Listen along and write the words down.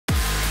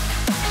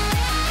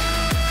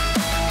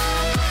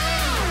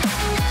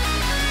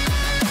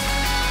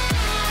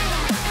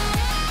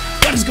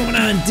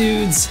on,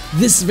 dudes?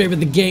 This is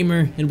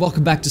VaporTheGamer, and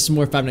welcome back to some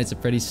more Five Nights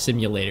at Freddy's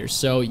Simulator.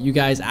 So, you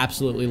guys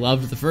absolutely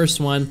loved the first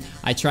one.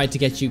 I tried to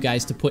get you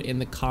guys to put in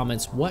the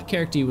comments what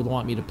character you would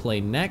want me to play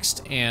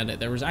next, and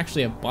there was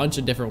actually a bunch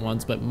of different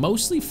ones, but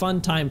mostly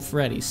Funtime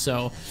Freddy.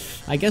 So,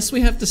 I guess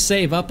we have to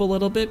save up a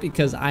little bit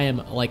because I am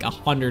like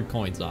 100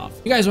 coins off.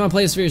 If you guys want to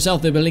play this for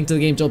yourself, there'll be a link to the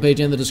game tool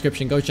page in the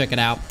description. Go check it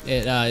out.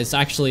 It's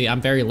actually,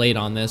 I'm very late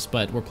on this,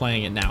 but we're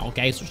playing it now,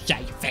 okay? So, shut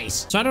your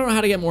face. So, I don't know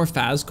how to get more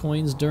Faz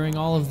coins during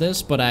all of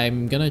this, but I'm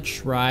gonna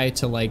try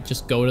to like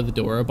just go to the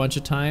door a bunch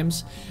of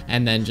times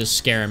and then just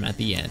scare him at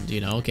the end,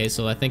 you know? Okay,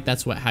 so I think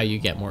that's how you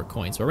get more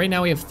coins. But right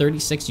now we have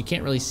 36. You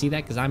can't really see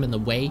that because I'm in the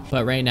way,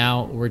 but right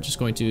now we're just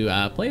going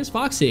to play as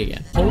Foxy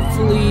again.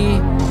 Hopefully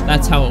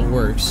that's how it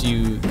works.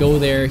 You go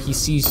there, he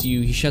sees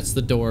you, he shuts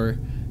the door,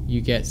 you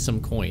get some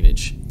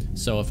coinage.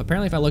 So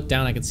apparently if I look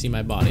down I can see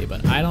my body,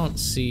 but I don't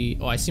see,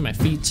 oh, I see my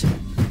feet.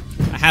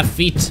 I have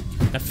feet.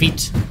 The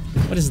feet.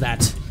 What is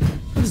that?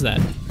 What is that?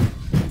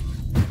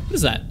 What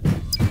is that?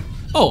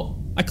 Oh,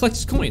 I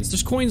collected coins.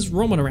 There's coins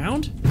roaming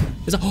around?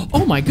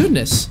 Oh my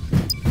goodness.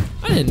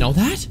 I didn't know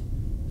that.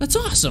 That's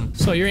awesome.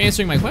 So you're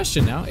answering my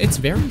question now. It's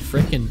very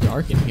freaking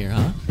dark in here,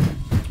 huh?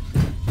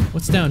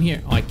 What's down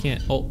here? Oh, I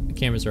can't. Oh, the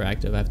cameras are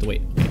active. I have to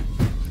wait. Okay.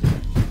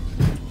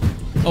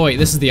 Oh wait,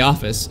 this is the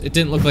office. It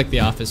didn't look like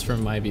the office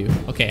from my view.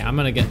 Okay, I'm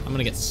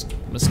gonna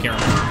scare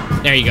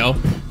him. There you go.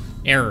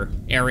 Error.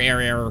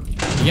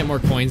 You get more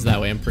coins that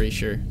way, I'm pretty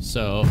sure.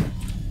 So,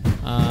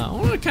 I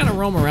want to kind of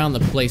roam around the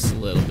place a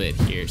little bit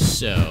here.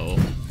 So,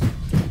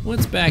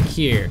 what's back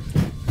here?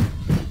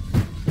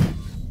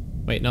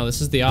 Wait, no,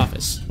 this is the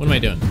office. What am I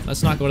doing?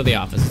 Let's not go to the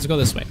office. Let's go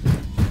this way.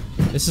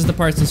 This is the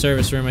parts and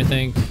service room, I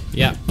think.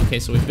 Yeah, okay,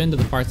 so we've been to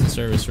the parts and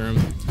service room.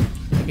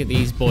 Look at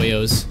these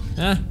boyos.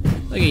 Huh?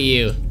 Look at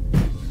you.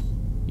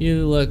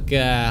 You look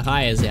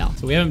high as hell.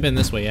 So we haven't been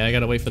this way yet. I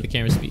gotta wait for the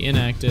cameras to be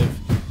inactive.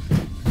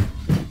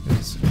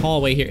 There's a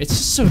hallway here. It's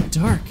just so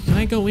dark. Can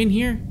I go in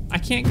here? I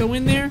can't go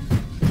in there?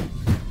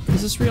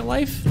 Is this real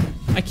life?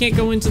 I can't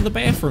go into the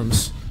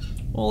bathrooms.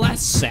 Well,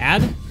 that's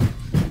sad.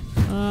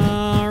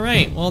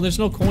 Alright, well, there's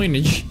no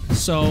coinage,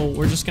 so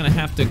we're just gonna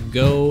have to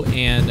go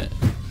and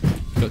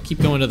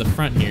keep going to the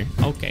front here.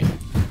 Okay,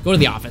 go to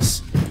the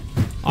office.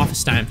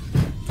 Office time.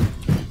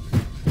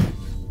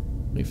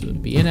 Wait for them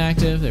to be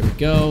inactive. There we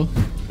go.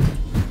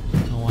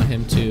 I want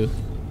him to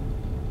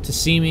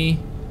see me,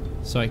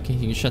 so he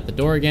can shut the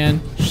door again.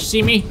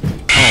 See me?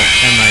 Oh,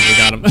 never mind, we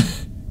got him.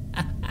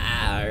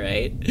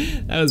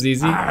 Alright, that was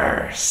easy.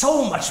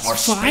 So much more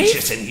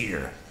spacious in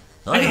here.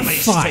 I may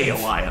stay a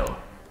while.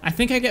 I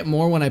think I get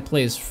more when I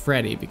play as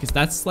Freddy, because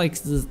that's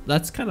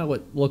kind of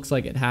what looks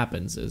like it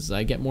happens, is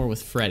I get more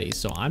with Freddy,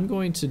 so I'm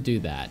going to do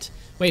that.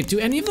 Wait, do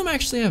any of them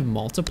actually have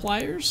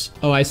multipliers?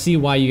 Oh, I see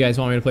why you guys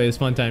want me to play as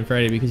Funtime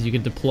Freddy, because you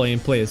can deploy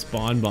and play as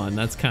Bon.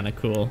 That's kind of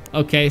cool.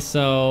 Okay,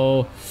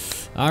 so,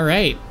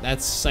 alright, I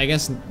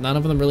guess none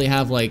of them really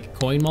have like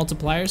coin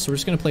multipliers, so we're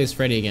just gonna play as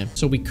Freddy again.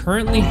 So we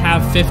currently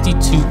have 52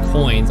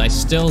 coins. I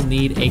still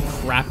need a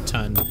crap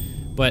ton,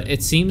 but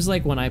it seems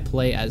like when I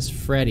play as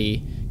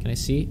Freddy, can I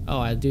see? Oh,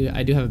 I do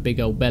have a big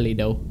old belly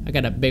though. I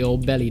got a big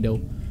old belly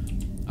though.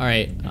 All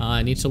right,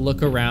 I need to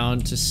look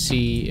around to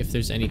see if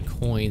there's any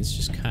coins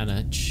just kind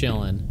of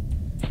chilling.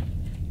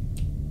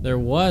 There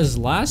was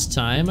last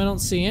time. I don't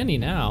see any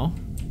now.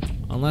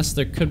 Unless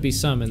there could be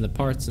some in the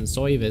parts and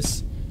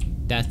service.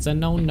 That's a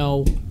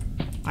no-no.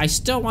 I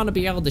still want to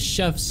be able to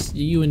shove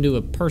you into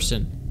a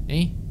person.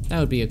 Eh?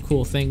 That would be a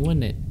cool thing,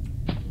 wouldn't it?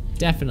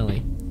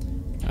 Definitely.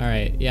 All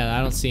right, yeah,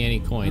 I don't see any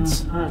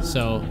coins.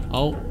 So,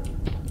 oh.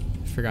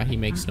 Forgot he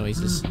makes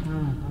noises.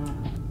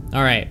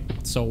 Alright,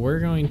 so we're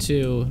going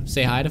to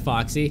say hi to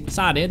Foxy.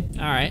 Saw did.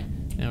 Alright.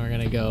 And we're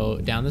gonna go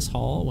down this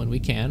hall when we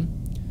can.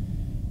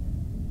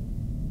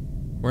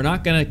 We're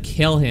not gonna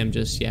kill him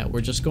just yet. We're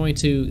just going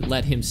to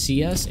let him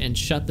see us and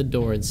shut the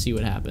door and see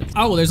what happens.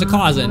 Oh, there's a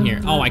closet in here.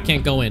 Oh, I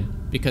can't go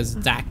in because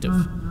it's active.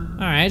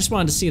 Alright, I just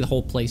wanted to see the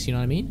whole place, you know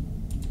what I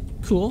mean?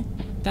 Cool.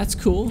 That's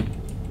cool.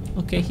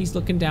 Okay, he's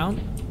looking down.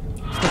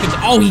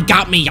 Oh, he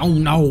got me! Oh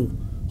no!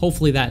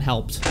 Hopefully that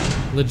helped.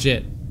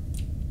 Legit.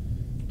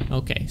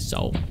 Okay,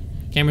 so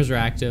cameras are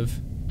active.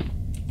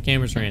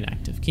 Cameras are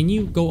inactive. Can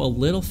you go a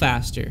little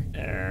faster?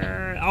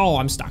 Oh,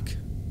 I'm stuck.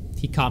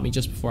 He caught me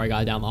just before I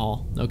got down the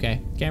hall.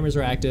 Okay, cameras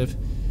are active.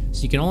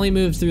 So you can only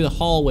move through the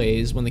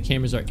hallways when the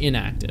cameras are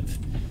inactive.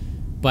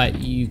 But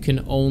you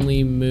can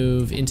only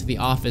move into the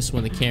office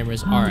when the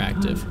cameras are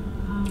active.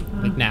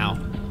 Like now.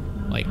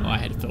 Like, oh, I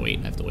have to wait.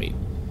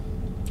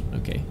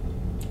 Okay.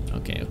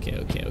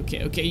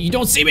 Okay. You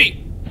don't see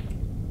me!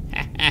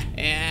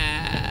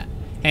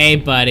 Hey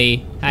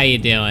buddy, how you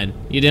doing?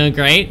 You doing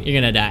great? You're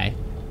gonna die.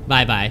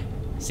 Bye.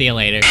 See you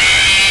later.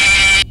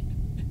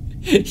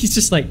 He's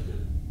just like,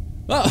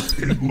 oh.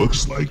 It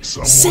looks like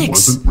someone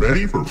wasn't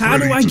ready for How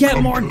Freddy do I to get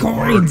come more to the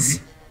coins?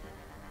 party.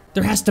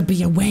 There has to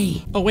be a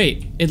way. Oh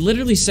wait, it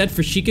literally said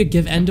she could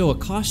give Endo a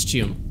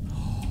costume.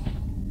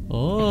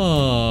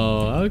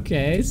 Oh,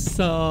 okay,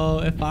 so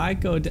if I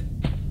go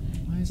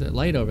why is it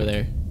light over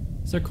there?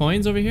 Is there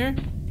coins over here?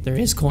 There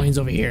is coins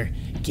over here.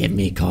 Give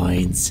me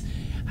coins.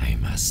 I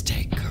must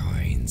take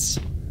coins.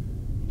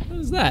 What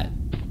is that?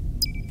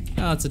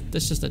 Oh,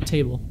 that's just a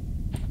table.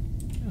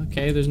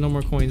 Okay, there's no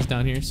more coins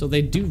down here, so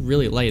they do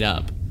really light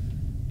up.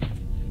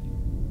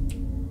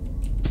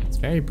 It's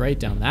very bright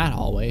down that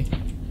hallway.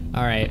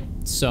 Alright,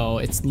 so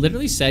it's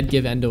literally said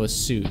give Endo a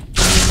suit.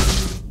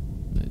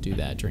 I'm gonna do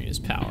that, drain his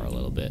power a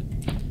little bit.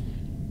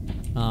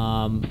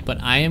 But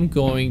I am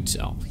going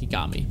to, oh, he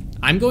got me.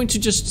 I'm going to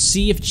just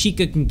see if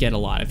Chica can get a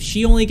lot. If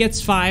she only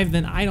gets 5,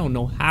 then I don't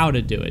know how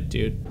to do it,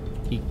 dude.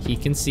 He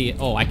can see it.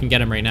 Oh, I can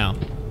get him right now.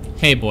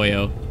 Hey,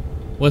 boyo.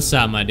 What's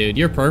up, my dude?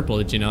 You're purple,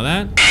 did you know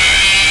that?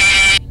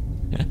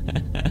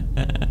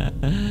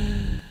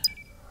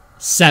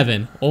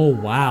 7. Oh,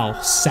 wow.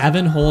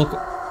 7 whole...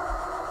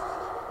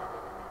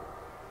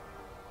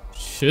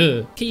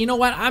 Shit. Okay, you know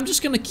what? I'm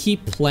just gonna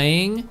keep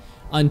playing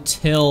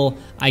until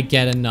I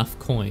get enough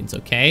coins,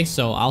 okay?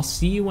 So I'll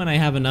see you when I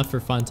have enough for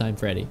Funtime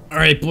Freddy. All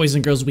right, boys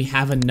and girls, we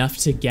have enough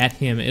to get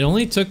him. It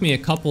only took me a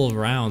couple of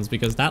rounds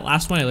because that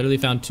last one I literally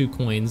found 2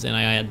 coins and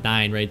I had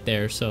 9 right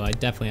there, so I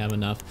definitely have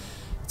enough.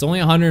 It's only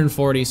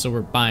 140, so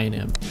we're buying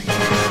him.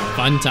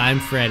 Funtime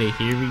Freddy,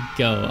 here we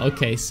go.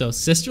 Okay, so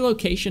sister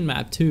location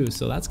map too,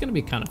 so that's gonna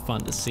be kind of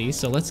fun to see,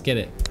 so let's get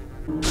it.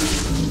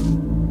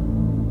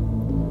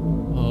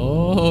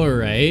 All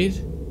right.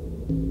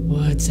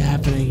 What's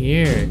happening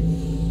here?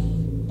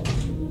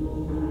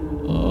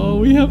 Oh,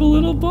 we have a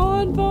little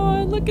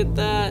bonbon. Look at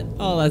that.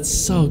 Oh, that's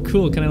so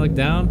cool. Can I look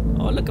down?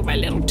 Oh, look at my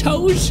little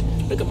toes.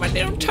 Look at my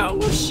little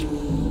toes.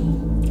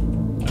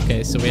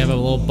 Okay, so we have a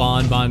little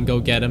bonbon go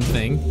get him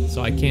thing.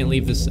 So I can't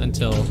leave this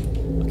until...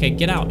 Okay,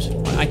 get out.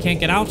 I can't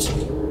get out?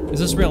 Is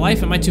this real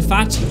life? Am I too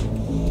fat?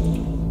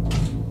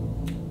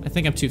 I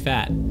think I'm too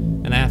fat.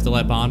 And I have to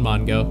let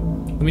bonbon go.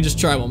 Let me just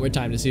try one more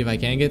time to see if I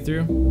can get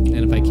through. And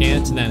if I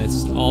can't, then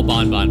it's all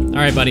bonbon.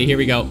 All right, buddy, here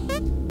we go.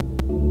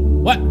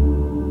 What?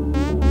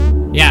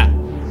 Yeah,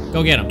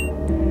 go get him.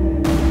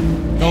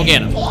 Go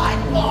get him. Oh,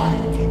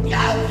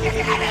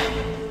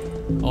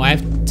 I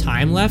have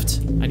time left?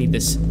 I need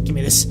this. Give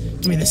me this.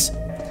 Give me this.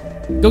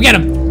 Go get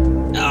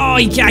him. Oh,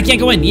 I can't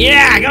go in.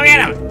 Yeah, go get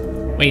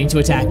him. Waiting to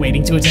attack,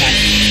 waiting to attack.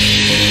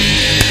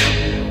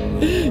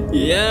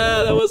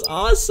 Yeah, that was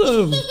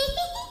awesome.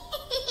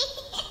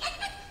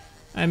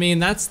 I mean,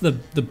 that's the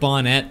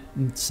bonnet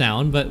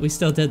sound, but we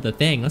still did the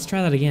thing. Let's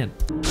try that again.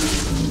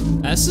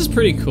 This is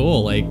pretty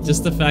cool, like,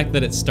 just the fact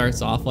that it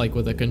starts off, like,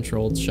 with a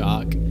controlled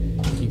shock.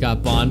 You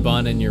got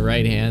Bonbon in your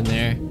right hand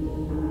there.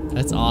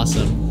 That's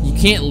awesome. You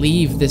can't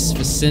leave this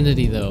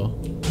vicinity, though,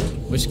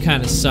 which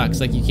kind of sucks.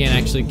 Like, you can't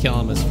actually kill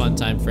him as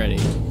Funtime Freddy.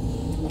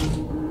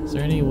 Is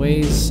there any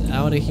ways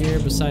out of here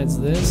besides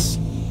this?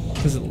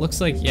 Because it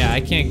looks like, yeah,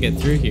 I can't get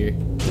through here,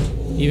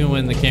 even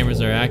when the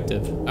cameras are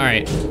active. All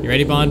right, you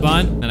ready,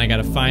 Bonbon? Then I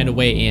gotta find a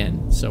way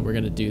in, so we're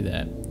gonna do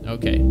that.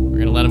 Okay, we're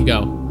gonna let him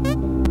go.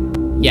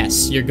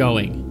 Yes, you're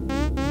going.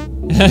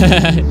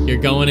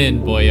 You're going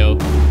in, boyo.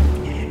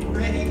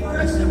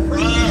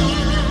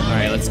 All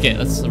right, let's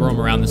roam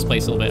around this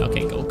place a little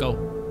bit. Okay, go.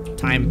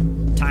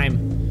 Time.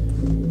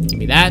 Give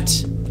me that.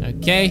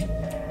 Okay,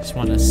 just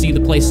want to see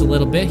the place a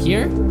little bit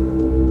here.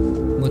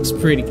 Looks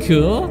pretty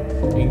cool.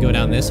 We can go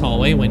down this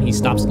hallway when he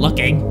stops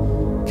looking.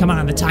 Come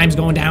on, the time's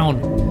going down.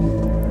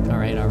 All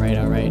right.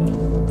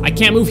 I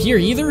can't move here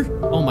either.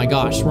 Oh my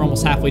gosh, we're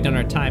almost halfway done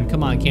our time.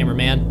 Come on,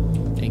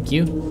 cameraman. Thank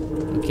you.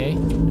 Okay.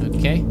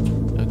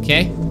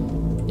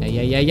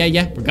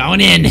 Yeah. We're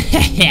going in.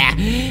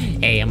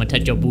 Hey, I'm gonna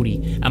touch your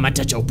booty.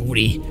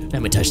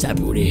 Let me touch that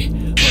booty.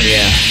 Oh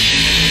yeah.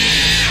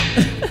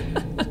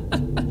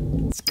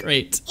 It's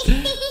great.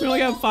 We only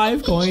got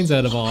 5 coins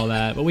out of all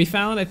that, but we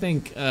found, I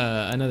think,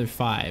 another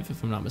 5,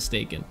 if I'm not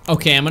mistaken.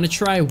 Okay, I'm gonna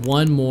try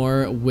one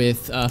more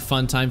with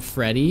Funtime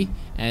Freddy,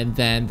 and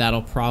then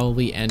that'll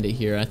probably end it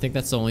here. I think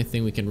that's the only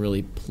thing we can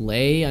really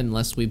play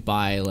unless we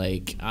buy,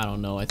 like, I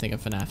don't know, I think a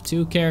FNAF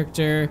 2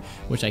 character,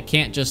 which I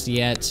can't just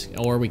yet,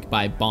 or we could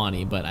buy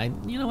Bonnie, but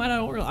you know what,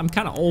 I'm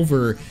kind of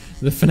over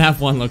the FNAF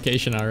 1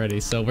 location already,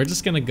 so we're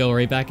just gonna go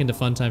right back into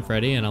Funtime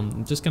Freddy, and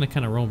I'm just gonna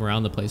kind of roam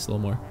around the place a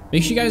little more.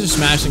 Make sure you guys are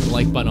smashing the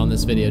like button on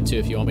this video too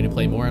if you want me to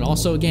play more, and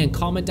also again,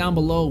 comment down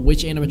below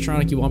which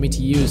animatronic you want me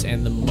to use,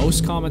 and the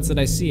most comments that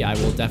I see, I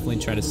will definitely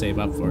try to save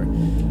up for.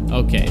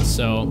 Okay,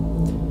 so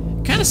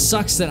it kind of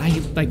sucks that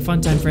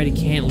Funtime Freddy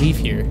can't leave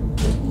here.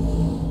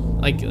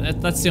 Like,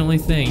 that's the only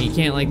thing. He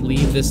can't, like,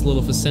 leave this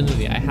little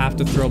vicinity. I have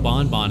to throw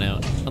Bonbon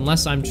out.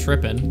 Unless I'm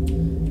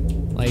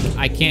tripping. Like,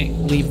 I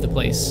can't leave the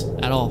place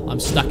at all. I'm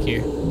stuck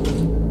here.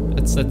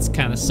 That's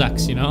kind of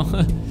sucks, you know?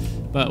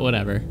 But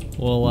whatever.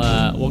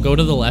 We'll go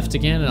to the left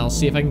again, and I'll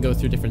see if I can go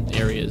through different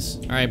areas.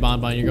 All right,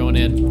 Bonbon, you're going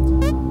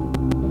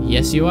in.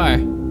 Yes, you are.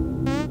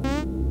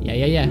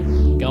 Yeah.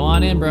 Go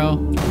on in, bro.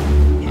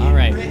 All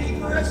right.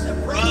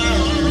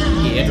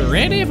 Get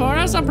ready for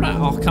a surprise.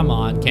 Oh, come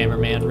on,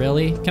 cameraman,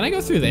 really? Can I go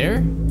through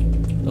there?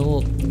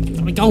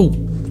 Let me go.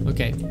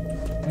 Okay,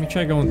 let me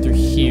try going through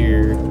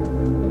here.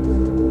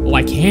 Oh,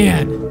 I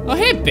can. Oh,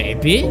 hey,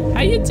 baby.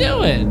 How you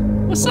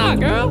doing? What's up,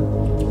 girl?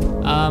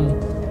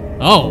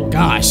 Oh,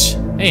 gosh.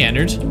 Hey,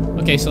 Ennard.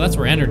 Okay, so that's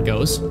where Ennard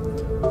goes.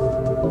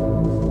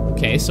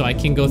 Okay, so I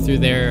can go through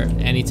there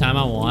anytime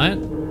I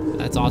want.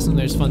 That's awesome.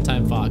 There's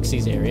Funtime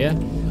Foxy's area.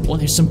 Oh,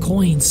 there's some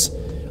coins.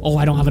 Oh,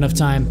 I don't have enough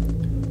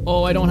time.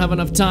 Oh, I don't have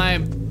enough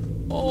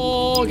time.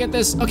 Oh, get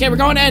this. Okay, we're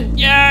going in.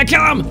 Yeah, kill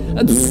him.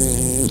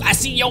 I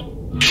see you.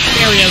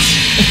 There he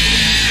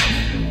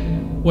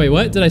is. Wait,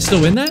 what? Did I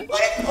still win that?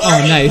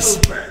 Oh,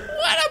 nice.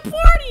 What a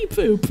party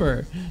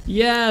pooper.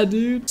 Yeah,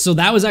 dude. So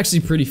that was actually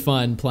pretty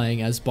fun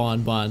playing as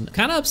Bon Bon.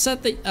 Kind of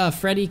upset that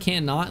Freddy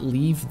cannot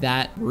leave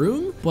that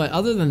room, but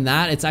other than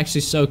that, it's actually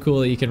so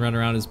cool that you can run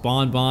around as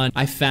Bon Bon.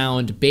 I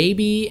found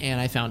Baby,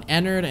 and I found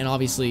Ennard, and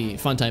obviously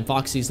Funtime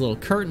Foxy's little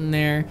curtain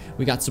there.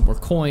 We got some more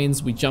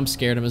coins. We jump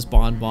scared him as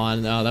Bon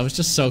Bon. Oh, that was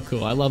just so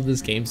cool. I love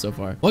this game so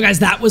far. Well, guys,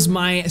 that was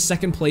my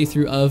second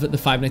playthrough of the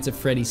Five Nights at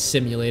Freddy's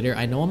Simulator.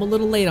 I know I'm a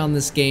little late on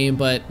this game,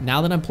 but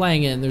now that I'm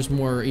playing it and there's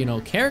more, you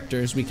know,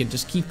 characters, we can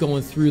just keep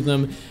going through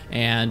them,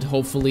 and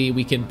hopefully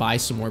we can buy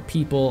some more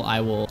people.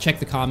 I will check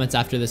the comments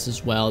after this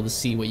as well to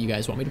see what you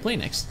guys want me to play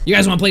next. You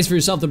guys want to play this for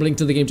yourself? The link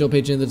to the game show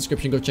page in the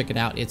description. Go check it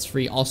out. It's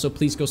free. Also,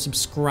 please go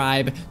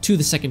subscribe to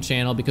the second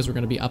channel because we're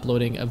going to be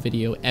uploading a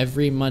video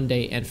every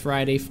Monday and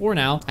Friday for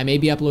now. I may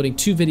be uploading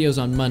 2 videos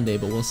on Monday,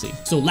 but we'll see.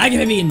 So like it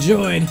if you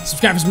enjoyed,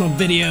 subscribe for some more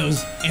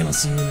videos, and I'll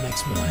see you in the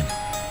next one.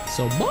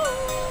 So bye!